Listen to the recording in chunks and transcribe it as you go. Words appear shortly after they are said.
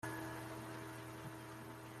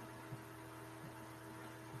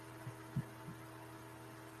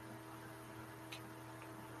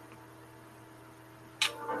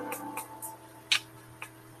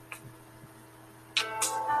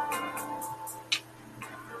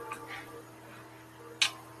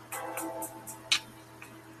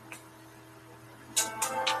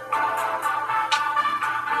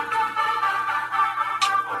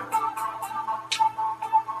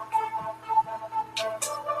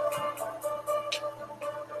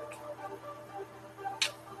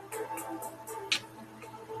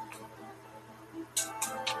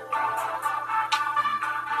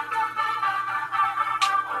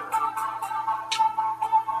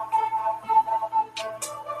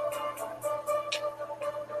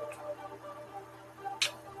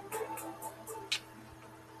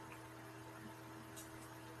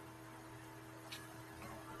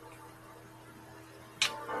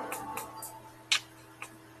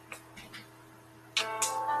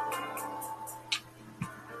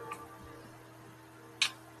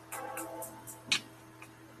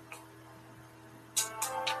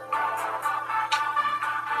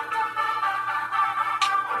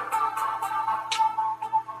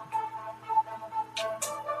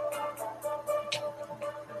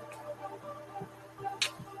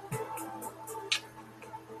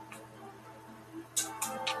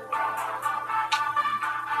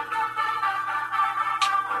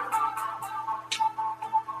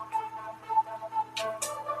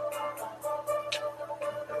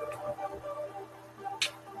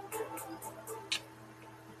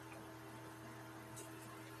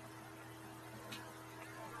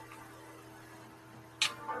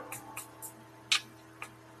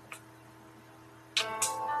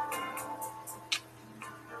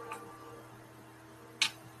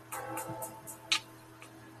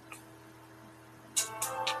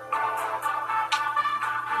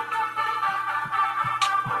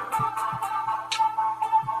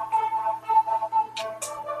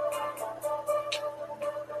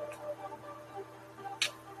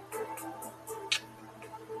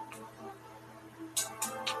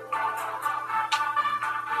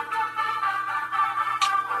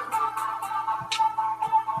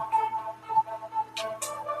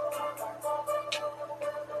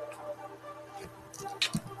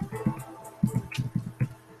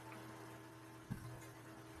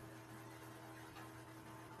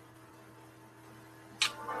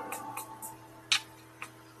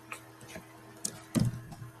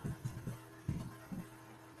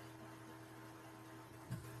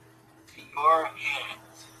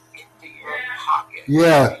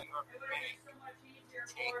Yeah.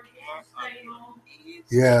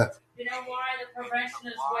 Yeah. You know why? The prevention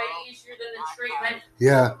is way easier than the treatment.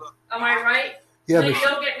 Yeah. Am I right? Yeah. Maybe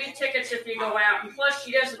you'll get me tickets if you go out. And plus,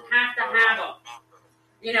 she doesn't have to have them.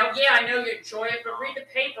 You know, yeah, I know you enjoy it, but read the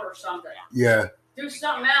paper or something. Yeah. Do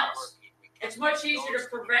something else. It's much easier to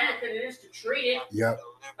prevent it than it is to treat it. Yep.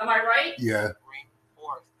 Am I right? Yeah. Bring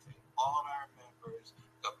forth to all our members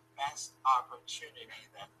the best opportunity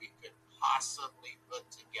that we could possibly put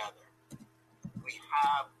together. We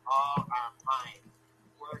have all our minds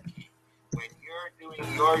working. When you're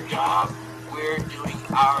doing your job, we're doing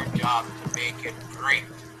our job to make it great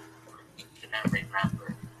for each and every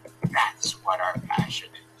member. That's what our passion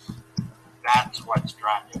is. That's what's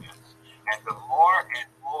driving us. And the more and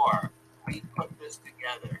more we put this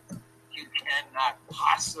together, you cannot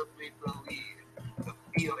possibly believe the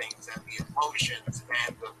feelings and the emotions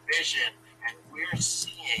and the vision, and we're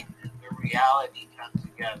seeing the reality come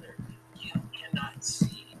together. You cannot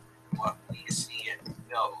see what we see and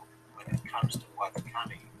know when it comes to what's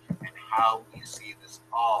coming and how we see this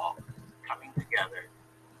all coming together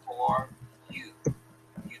for you.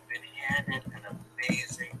 You've been handed an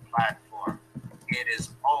amazing platform. It is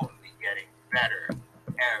only getting better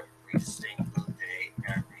every single day,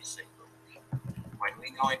 every single week. When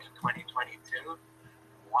we go into 2022,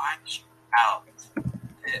 watch out.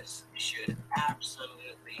 This should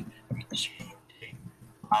absolutely be changing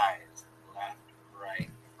lives left, right,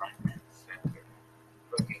 front, and center.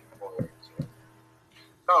 Looking forward to it.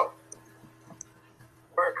 So,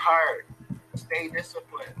 work hard, stay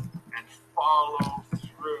disciplined, and follow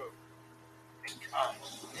through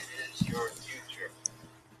because it is your future.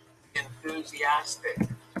 Enthusiastic,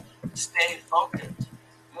 stay focused.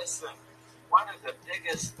 Listen, one of the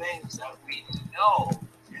biggest things that we know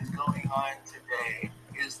is going on today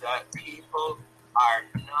is that people are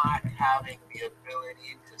not having the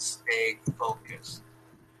ability to stay focused.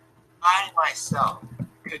 I myself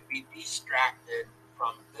could be distracted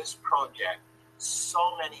from this project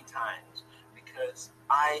so many times because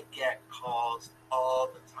I get calls all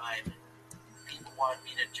the time. People want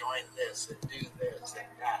me to join this and do this and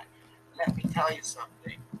that. Let me tell you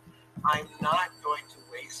something. I'm not going to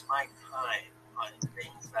waste my time on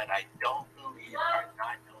things that I don't believe are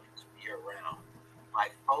not going to be around. My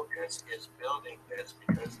focus is building this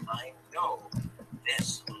because I know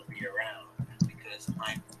this will be around, because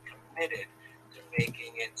I'm committed to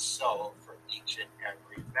making it so for each and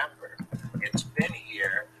every member. It's been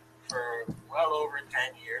here for well over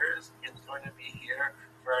 10 years. It's going to be here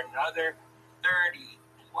for another 30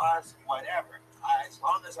 plus whatever. As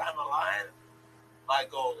long as I'm alive, my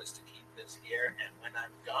goal is to keep this here, and when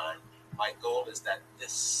I'm gone, my goal is that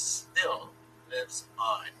this still lives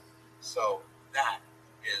on. So that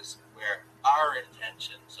is where our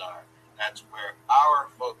intentions are. That's where our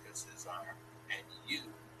focuses are, and you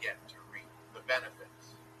get to reap the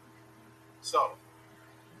benefits. So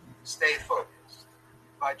stay focused.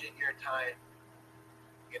 Budget your time.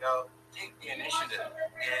 Take the initiative.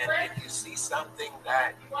 And if you see something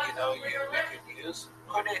that we could use,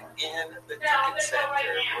 put it in the ticket center.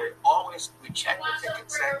 We check the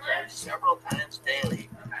ticket center several times daily.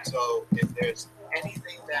 So if there's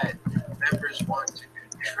anything that members want to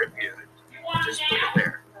contribute, just put it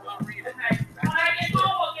there. We'll read it.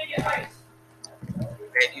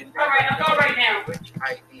 And you never know which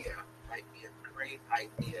idea might be a great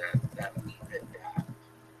idea that we could have.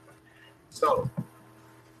 So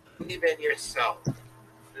believe in yourself.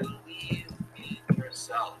 Believe in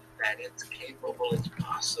yourself that it's capable, it's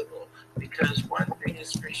possible. Because one thing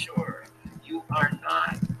is for sure, you are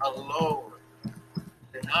not alone.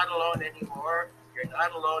 You're not alone anymore. You're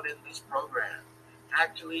not alone in this program.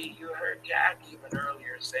 Actually, you heard Jack even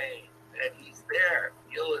earlier saying that he's there.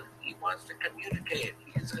 He wants to communicate.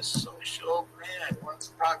 He's a social man, wants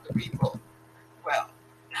to talk to people. Well,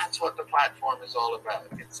 that's what the platform is all about.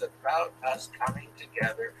 It's about us coming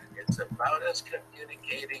together. It's about us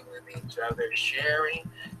communicating with each other, sharing.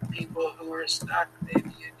 People who are stuck, maybe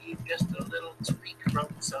you need just a little tweak from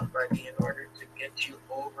somebody in order to get you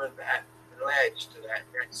over that ledge to that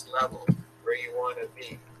next level where you want to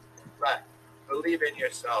be. But believe in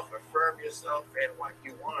yourself. Affirm yourself and what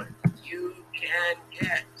you want. You can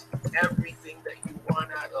get everything that you want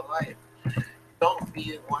out of life. Don't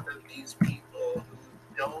be one of these people who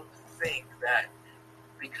don't think that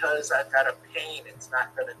because I've got a pain, it's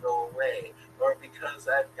not going to go away, or because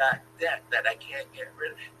I've got debt that I can't get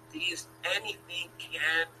rid of. Anything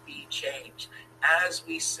can be changed. As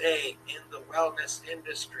we say in the wellness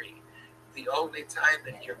industry, the only time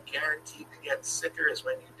that you're guaranteed to get sicker is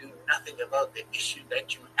when you do nothing about the issue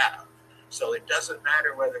that you have. So it doesn't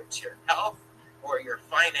matter whether it's your health, or your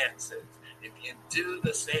finances, if you do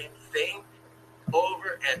the same thing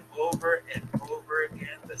over and over and over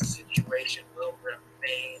again, the situation will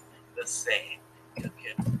remain the same. You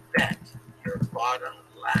can bet your bottom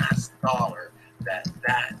last dollar that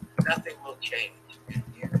nothing will change if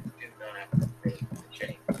you do not make the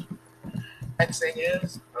change. Next thing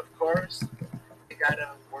is, of course, you gotta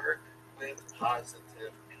work with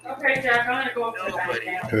positive people. Okay, Jack, I'm gonna go up to the bank Nobody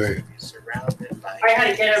now. wants to be surrounded by I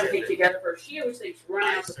had to get everything negativity. together first. She always thinks run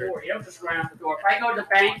out the door. You don't just run out the door. If I go to the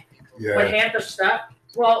bank Yeah. with half the stuff,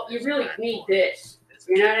 well, you really need this.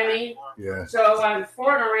 You know what I mean? Yeah. So I'm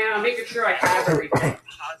forwarding around, making sure I have everything.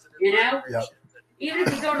 You know? Yep. Even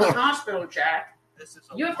if you go to the hospital, Jack,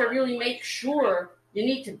 you have to really make sure you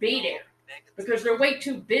need to be there. Because they're way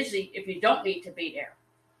too busy if you don't need to be there.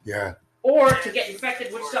 Yeah. Or to get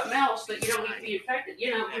infected with something else that you don't need to be infected.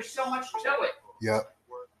 You know, there's so much to it. Yep.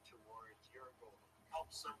 Work towards your goal. Help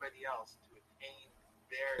somebody else to attain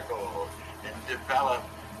their goal and develop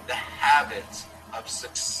the habits of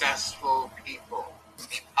successful people.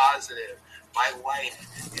 Be positive. My wife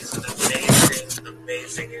is an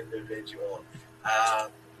amazing individual.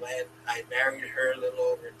 When I married her a little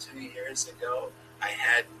over 2 years ago, I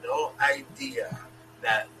had no idea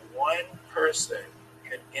that one person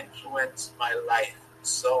could influence my life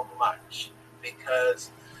so much, because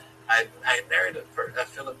I married a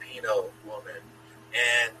Filipino woman,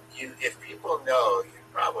 and if people know, you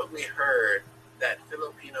probably heard that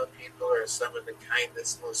Filipino people are some of the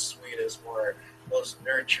kindest, most sweetest, most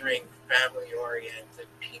nurturing, family-oriented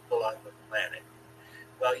people on the planet.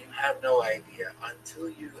 Well, you have no idea until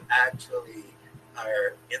you actually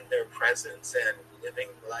are in their presence and living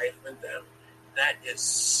life with them. That is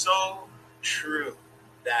so true,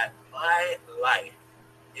 that my life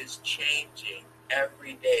is changing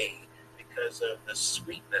every day because of the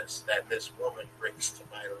sweetness that this woman brings to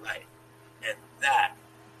my life. And that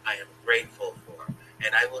I am grateful for.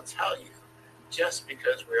 And I will tell you, just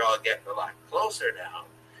because we're all getting a lot closer now,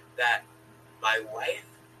 that my wife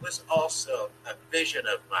was also a vision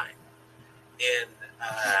of mine. In,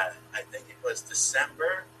 I think it was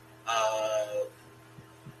December of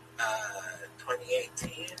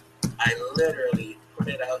 2018, I literally put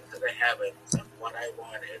it out to the heavens of what I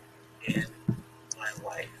wanted in my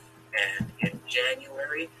wife. And in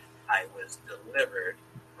January, I was delivered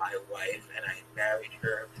my wife, and I married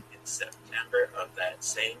her in September of that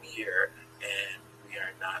same year, and we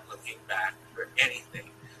are not looking back for anything.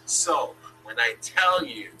 So when I tell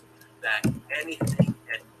you that anything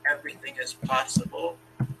and everything is possible,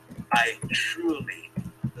 I truly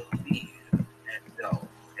believe and know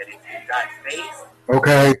that if you've got faith,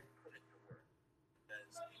 Okay. put it to work.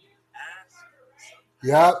 Because if you ask something,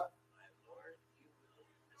 Yep. my Lord, you will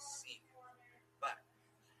receive it. But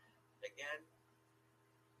again,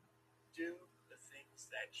 do the things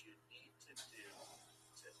that you need to do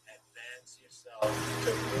to advance yourself,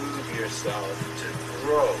 to move yourself, to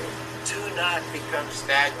grow. Do not become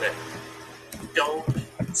stagnant. Don't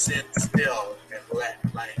sit still and let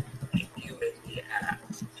life kick you in the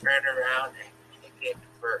ass. Turn around and kick it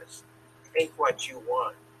first. Take what you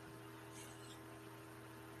want.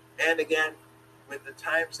 And again, with the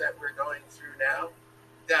times that we're going through now,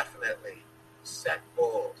 definitely set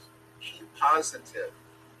goals. Keep positive.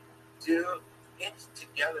 Do it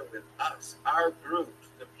together with us, our group,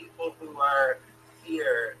 the people who are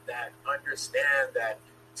here that understand that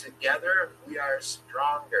together we are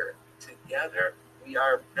stronger. Together we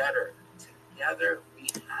are better. Together we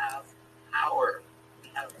have power. We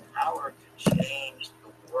have power to change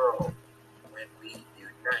the world when we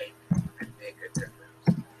unite and make a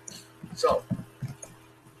difference. So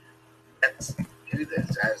let's do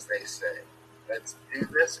this, as they say. Let's do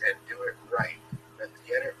this and do it right. Let's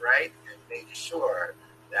get it right and make sure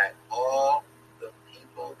that all the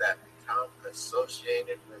people that become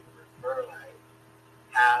associated with Refer Life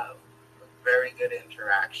have a very good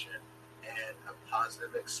interaction and a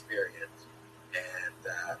positive experience.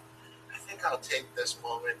 And I think I'll take this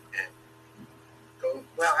moment and go.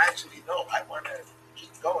 Well, actually, no, I want to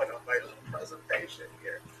keep going on my little presentation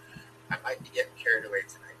here. I might be getting carried away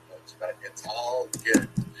tonight, folks, but it's all good.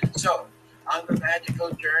 So, on the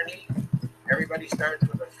magical journey, everybody starts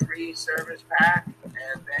with a free service pack,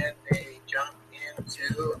 and then they jump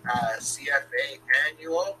into CFA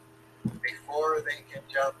annual before they can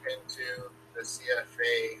jump into the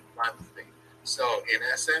CFA monthly. So, in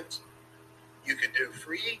essence, you could do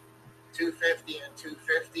free, $250 and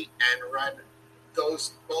 $250, and run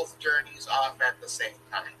those both journeys off at the same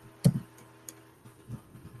time.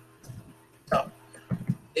 So,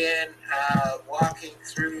 in walking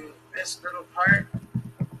through this little part,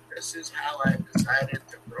 this is how I've decided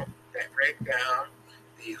to break down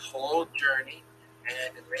the whole journey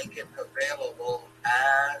and make it available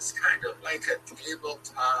as kind of like a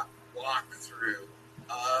tabletop walkthrough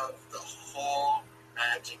of the whole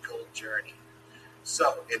magical journey.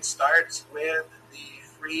 So it starts with the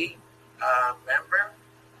free member,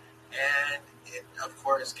 and it, of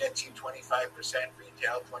course, gets you 25%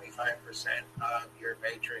 retail, 25% of your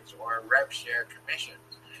matrix or rev share commissions.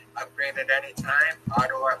 Upgrade at any time,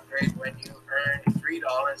 auto upgrade when you earn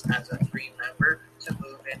 $3 as a free member to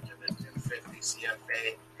move into the 250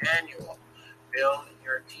 CFA annual. Build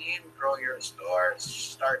your team, grow your store,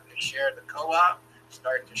 start to share the co-op,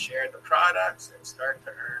 start to share the products, and start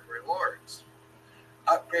to earn rewards.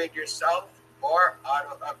 Upgrade yourself or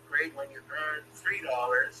auto upgrade when you earn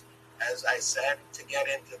 $3, as I said, to get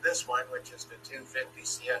into this one, which is the 250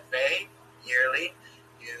 CFA yearly.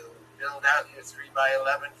 You build out your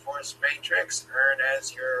 3x11 force matrix, earn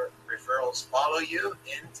as your referrals follow you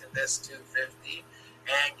into this 250,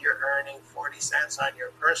 and you're earning 40 cents on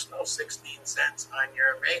your personal, 16 cents on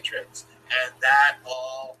your matrix, and that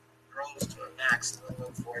all grows to a maximum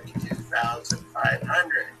of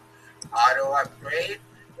 42,500. Auto upgrade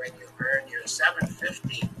when you earn your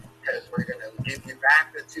 750, because we're going to give you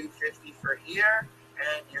back the 250 for here,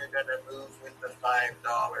 and you're going to move with the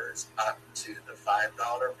 $5 up to the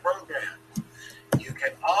 $5 program. You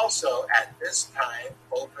can also, at this time,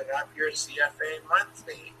 open up your CFA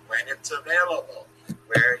monthly when it's available,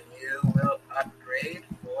 where you will upgrade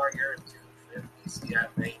for your 250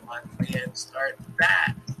 CFA monthly and start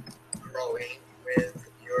that growing with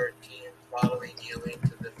your team following you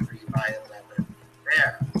into the 3x11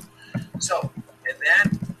 there. So, and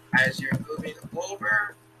then as you're moving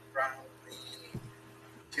over from the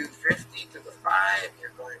 250 to the 5,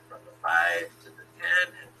 you're going from the 5 to the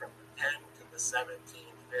 10, and from the 10 to the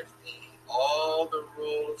 1750. All the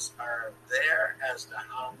rules are there as to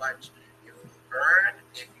how much you earn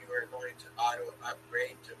if you are going to auto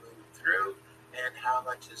upgrade to move through, and how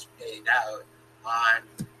much is paid out on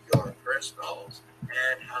your personals,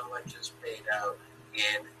 and how much is paid out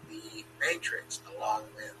in the matrix, along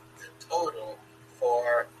with the total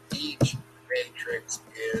for each matrix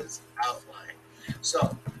is outlined.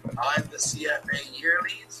 So on the CFA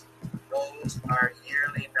yearlies, those are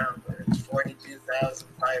yearly numbers: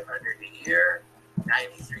 42,500 a year,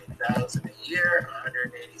 93,000 a year,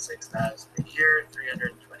 186,000 a year,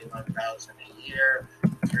 321,000 a year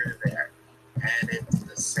through there. And it's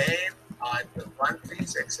the same on the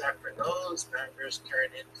monthlies, except for those numbers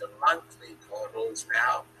turn into monthly totals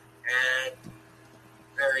now. And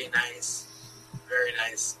very nice, very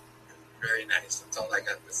nice, very nice. That's all I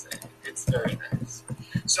got to say. It's very nice.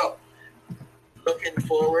 So, looking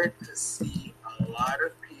forward to see a lot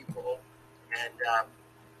of people end up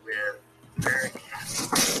with very happy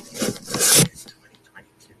in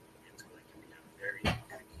 2022. It's going to be a very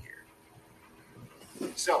good year.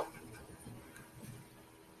 So,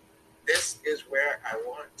 this is where I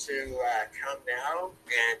want to come now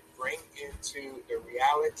and bring into the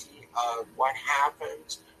reality of what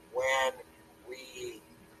happens when we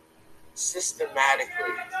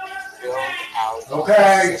systematically build out the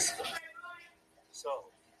system.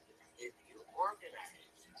 So, if you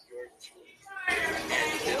organize your team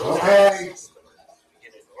and build out the system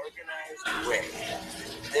in an organized way,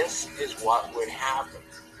 this is what would happen.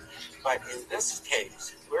 But in this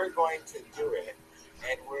case, we're going to do it,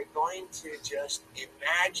 and we're going to just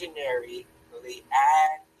imaginarily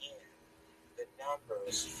add in the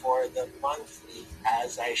numbers for the monthly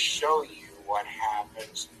as I show you what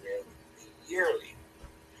happens with the yearly.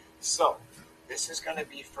 So this is going to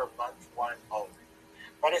be for month 1 only.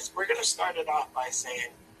 But we're going to start it off by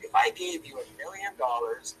saying, if I gave you $1 million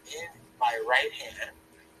in my right hand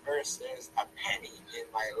versus a penny in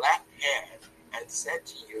my left hand, and said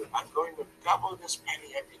to you, I'm going to double this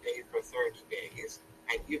penny every day for 30 days,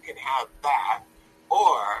 and you can have that,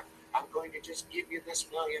 or I'm going to just give you this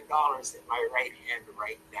 $1 million in my right hand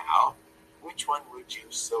right now, which one would you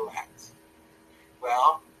select?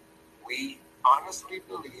 Well, we honestly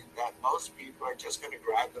believe that most people are just going to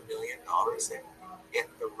grab the $1 million and hit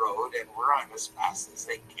the road and run as fast as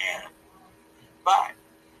they can. But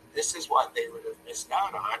this is what they would have missed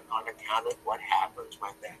out on account of what happens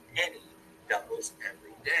when that penny doubles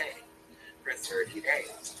every day for 30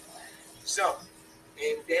 days. So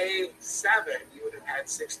in day 7, you would have had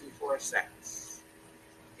 64 cents.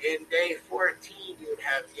 In day 14, you would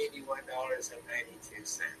have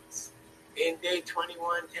 $81.92. In day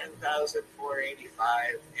 21,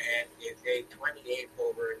 $10,485, and in day 28,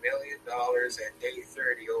 over $1 million, and day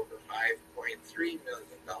 30, over $5.3 million.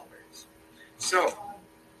 So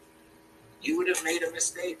you would have made a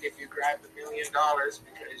mistake if you grabbed $1 million,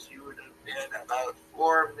 because you would have been about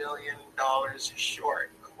 $4 million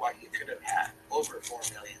short of what you could have had, over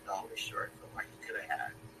 $4 million short of what you could have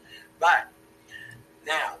had. But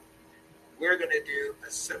now, we're going to do a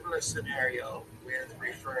similar scenario with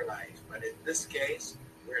Refer Life, but in this case,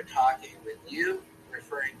 we're talking with you,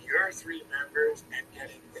 referring your 3 members and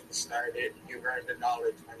getting things started. You've earned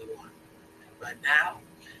 $1.21. But now,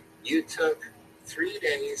 you took 3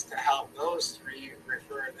 days to help those 3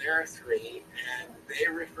 refer their 3, and they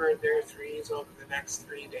referred their 3s over the next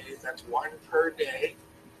 3 days. That's 1 per day,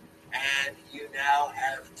 and you now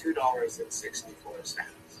have $2.64.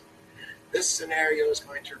 This scenario is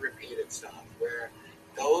going to repeat itself, where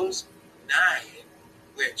those 9,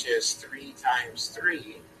 which is 3 times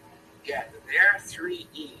 3, get their 3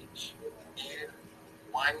 each in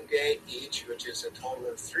 1 day each, which is a total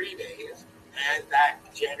of 3 days, and that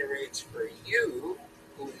generates for you,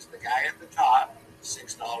 who is the guy at the top,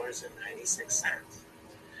 $6.96.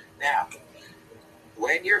 Now,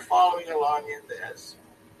 when you're following along in this,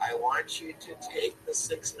 I want you to take the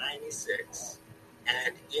 $6.96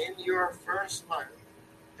 and in your first month,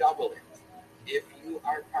 double it if you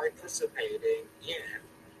are participating in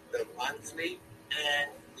the monthly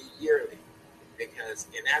and the yearly. Because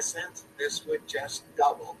in essence, this would just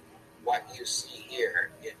double what you see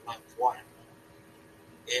here in month 1.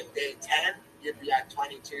 In day 10, you'd be at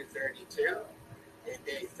 $22.32. In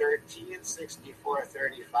day 13,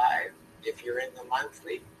 $64.35. If you're in the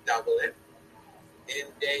monthly, double it. In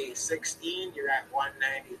day 16, you're at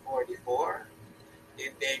 $190.44.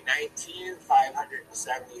 In day 19,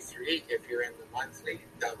 $573 if you're in the monthly,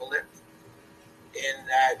 double it. In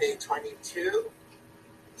day 22,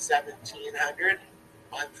 $1,700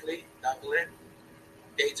 monthly, double it.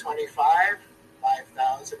 Day 25,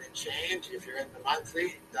 $5,000 and change if you're in the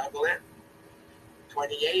monthly, double it.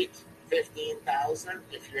 28, $15,000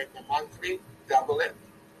 if you're in the monthly, double it.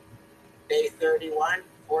 Day 31,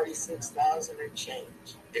 $46,000 and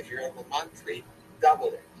change if you're in the monthly, double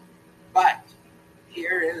it. But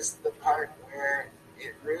here is the part where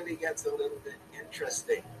it really gets a little bit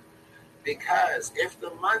interesting, because if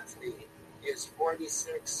the monthly is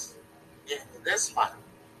 46 in this month,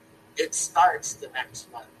 it starts the next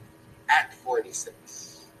month at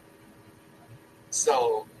 46.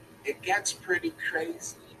 So it gets pretty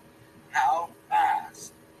crazy how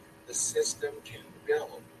fast the system can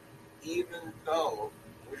build, even though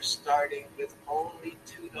we're starting with only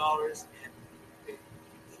 $2.50.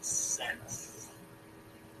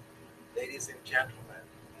 Ladies and gentlemen,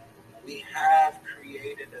 we have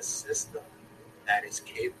created a system that is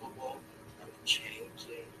capable of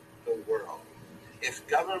changing the world. If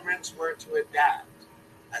governments were to adapt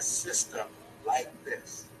a system like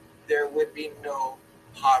this, there would be no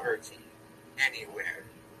poverty anywhere.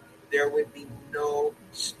 There would be no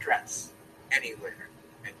stress anywhere,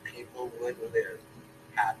 and people would live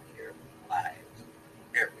happier lives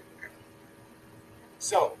everywhere.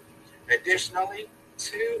 So, additionally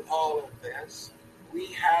to all of this, we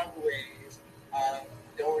have ways of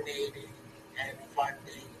donating and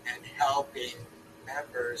funding and helping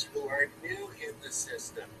members who are new in the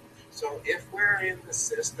system. So if we're in the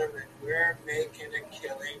system and we're making a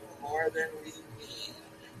killing more than we need,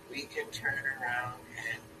 we can turn around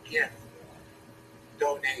and give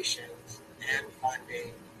donations and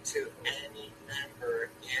funding to any member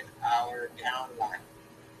in our downline,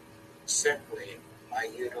 simply by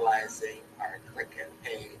utilizing our Click and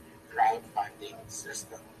Pay crowdfunding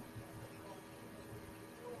system.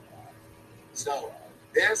 So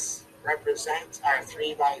this represents our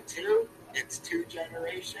 3x2. It's 2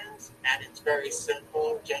 generations, and it's very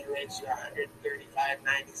simple. Generates you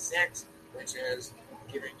 $135.96, which is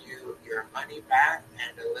giving you your money back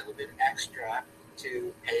and a little bit extra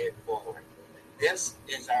to pay it forward. This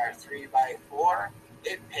is our 3x4.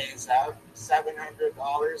 It pays out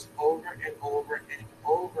 $700 over and over and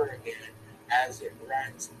over again as it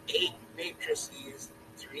runs 8 matrices,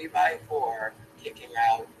 3x4, kicking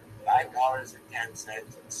out $5.10 and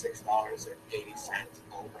 $6.80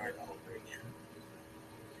 over and over again.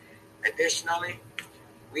 Additionally,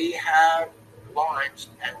 we have launched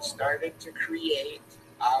and started to create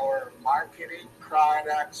our marketing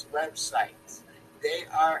products websites. They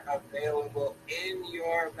are available in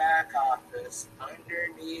your back office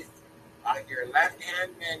underneath on your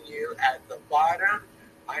left-hand menu at the bottom,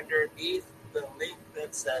 underneath the link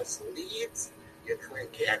that says Leads. You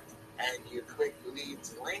click it and you click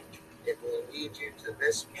Leads link. It will lead you to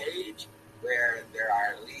this page where there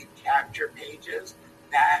are lead capture pages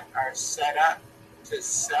that are set up to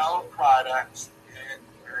sell products and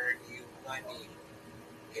earn you money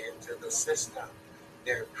into the system.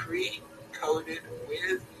 They're pre-coded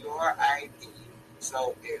with your ID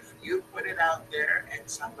So if you put it out there and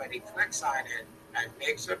somebody clicks on it and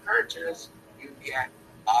makes a purchase, you get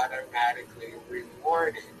automatically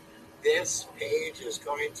rewarded. This page is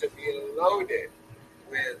going to be loaded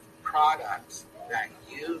with products that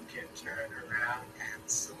you can turn around and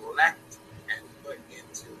select and put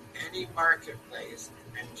into any marketplace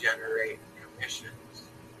and generate commissions.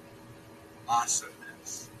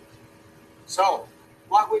 Awesomeness. So,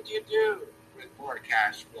 what would you do with more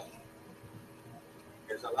cash flow?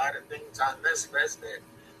 There's a lot of things on this list that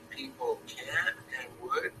people can and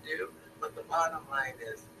would do, but the bottom line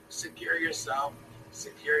is secure yourself,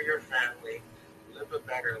 secure your family, live a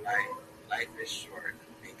better life. Life is short,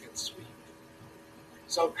 make it sweet.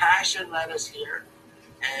 So passion led us here,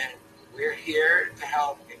 and we're here to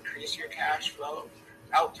help increase your cash flow,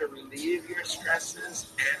 help to relieve your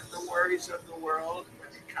stresses and the worries of the world when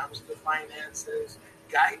it comes to finances,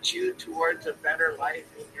 guide you towards a better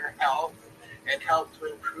life in your health, and help to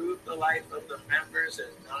improve the life of the members and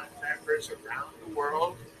non-members around the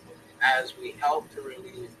world as we help to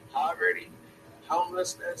relieve poverty,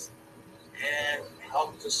 homelessness, and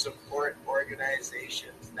help to support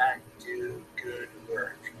organizations that do good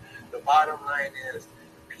work. The bottom line is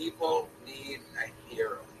people need a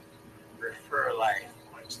hero. Refer Life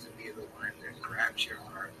wants to be the one that grabs your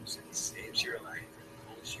arms and saves your life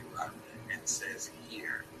and pulls you up and says,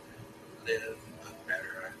 here, live a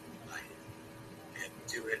better life and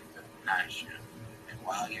do it with passion. And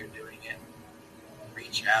while you're doing it,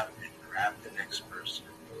 reach out and grab the next person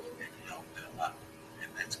and help them up.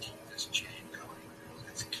 And let's keep this chain going.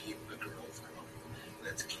 Let's keep the growth going.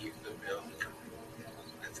 Let's keep the build going.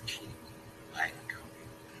 Let's keep life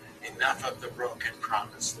going. Enough of the broken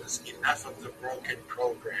promises. Enough of the broken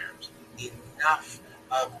programs. Enough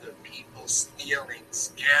of the people stealing,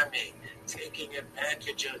 scamming, taking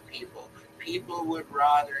advantage of people. People would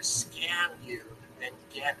rather scam you than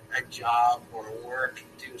get a job or work,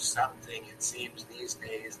 do something. It seems these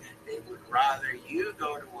days they would rather you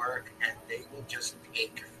go to work and they will just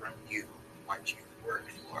take from you what you've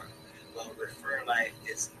worked for. Well, Refer Life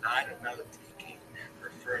is not about taking.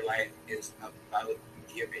 Refer Life is about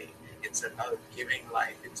giving. It's about giving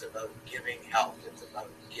life. It's about giving health. It's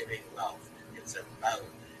about giving wealth. It's about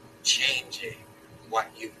changing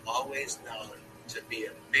what you've always known to be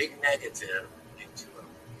a big negative into a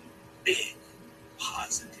big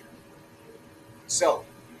positive. So,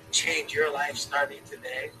 change your life starting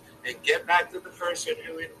today and get back to the person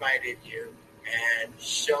who invited you and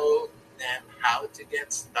show them how to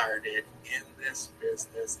get started in this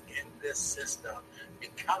business, in this system.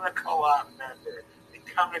 Become a co-op member.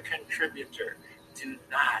 Become a contributor. Do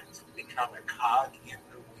not become a cog in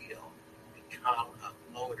the wheel. Become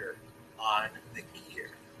a motor on the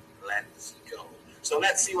gear. Let's go. So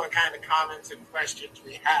let's see what kind of comments and questions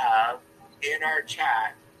we have in our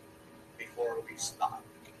chat before we stop.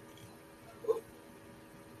 Ooh.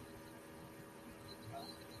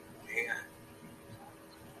 Man.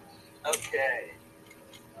 Okay.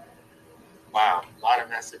 Wow, a lot of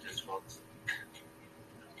messages, folks.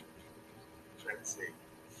 Let's see.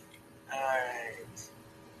 All right.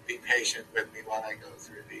 Be patient with me while I go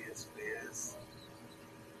through these, please.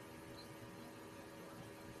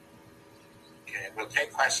 Okay, we'll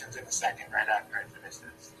take questions in a second right after I finish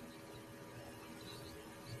this.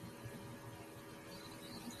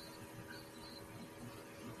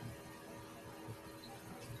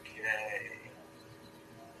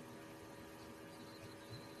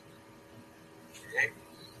 Okay.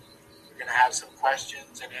 We're going to have some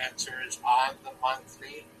questions and answers on the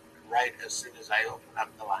monthly right as soon as I open up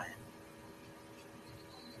the line.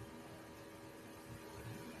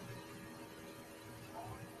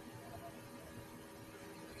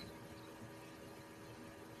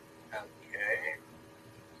 Okay.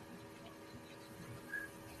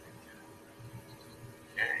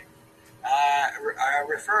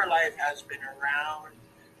 Refer Life has been around.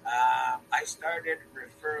 I started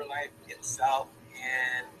Refer Life itself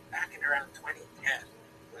back in around 2010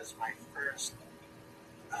 was my first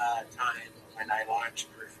time when I launched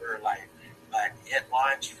Refer Life. But it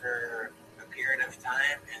launched for a period of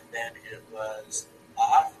time and then it was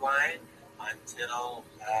offline until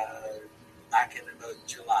back in about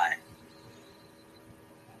July.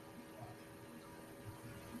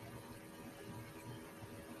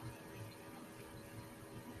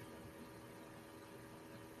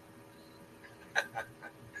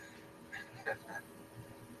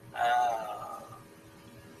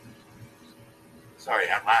 Sorry,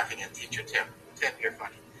 I'm laughing at Teacher Tim. Tim, you're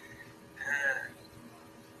funny.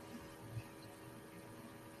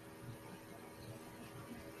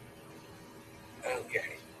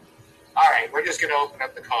 Okay. All right, we're just going to open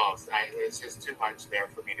up the calls. It's just too much there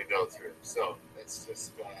for me to go through. So let's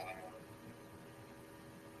just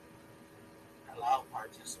allow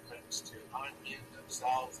participants to unmute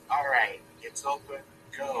themselves. All right, it's open.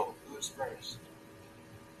 Go. Who's first?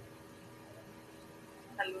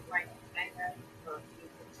 Hello, Mike. I have a few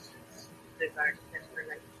questions regarding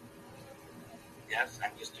Esperanto. Yes,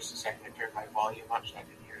 I'm just a second to turn my volume up so I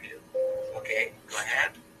can hear you. Okay, go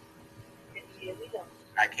ahead. Can you hear me now?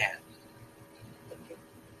 I can. Okay.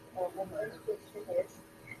 My first question is,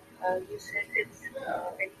 you said it's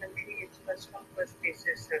in country it's first come first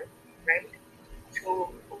basis, right?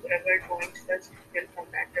 So whoever joins first will come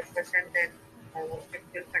back to first, and then it will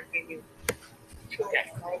continue. So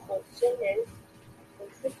Okay. my question is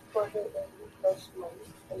it for the first month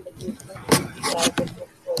in the business targeted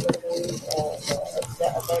for the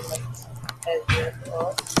other months as well, or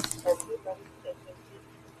every month definitely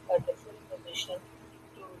a different position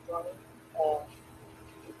to join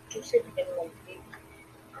to sit in monthly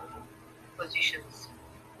positions?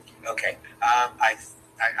 Okay. I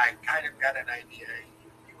kind of got an idea.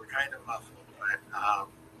 You were kind of muffled, but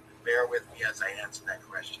bear with me as I answer that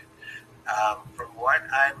question. From what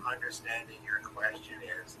I'm understanding, your question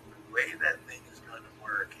is the way that thing is going to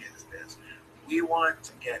work is this. We want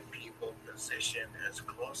to get people positioned as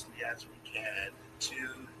closely as we can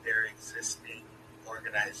to their existing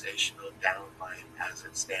organizational downline as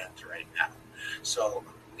it stands right now. So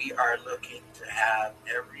we are looking to have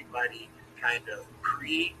everybody kind of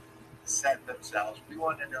pre-set themselves. We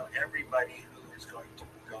want to know everybody who is going to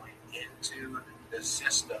be going into the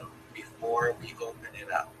system before we open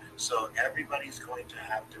it up. So everybody's going to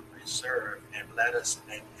have to reserve and let us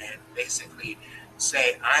and basically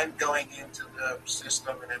say, I'm going into the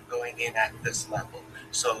system and I'm going in at this level.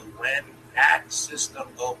 So when that system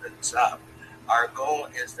opens up, our goal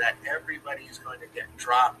is that everybody is going to get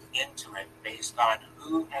dropped into it based on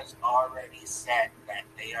who has already said that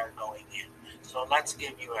they are going in. So let's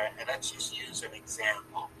just use an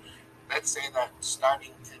example. Let's say that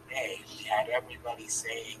starting today, we had everybody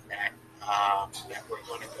saying that we're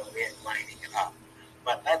going to go in lining it up.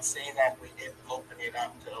 But let's say that we didn't open it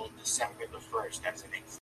up till December the 1st as an example.